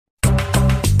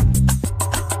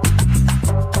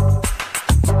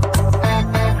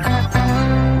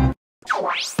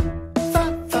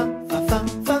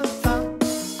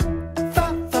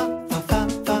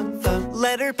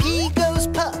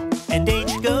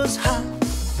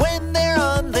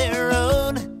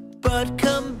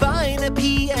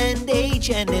PH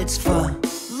and it's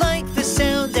ph. Like the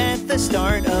sound at the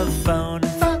start of phone.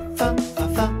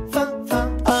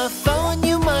 A phone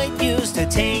you might use to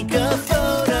take a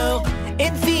photo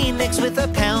in Phoenix with a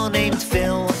pal named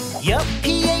Phil. Yup,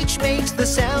 PH makes the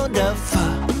sound of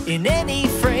ph in any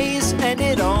phrase, and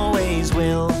it always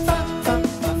will.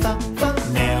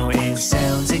 Now it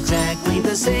sounds exactly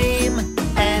the same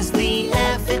as the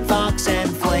F in fox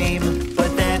and flame,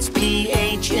 but that's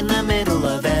PH in the middle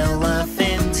of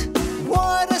elephant.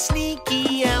 What a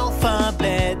sneaky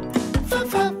alphabet.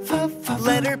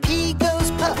 Letter P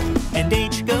goes P and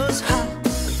H goes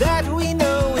H. That we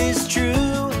know is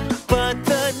true, but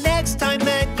the next time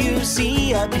that you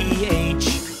see a PH,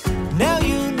 now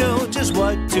you know just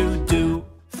what to do.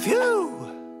 Phew!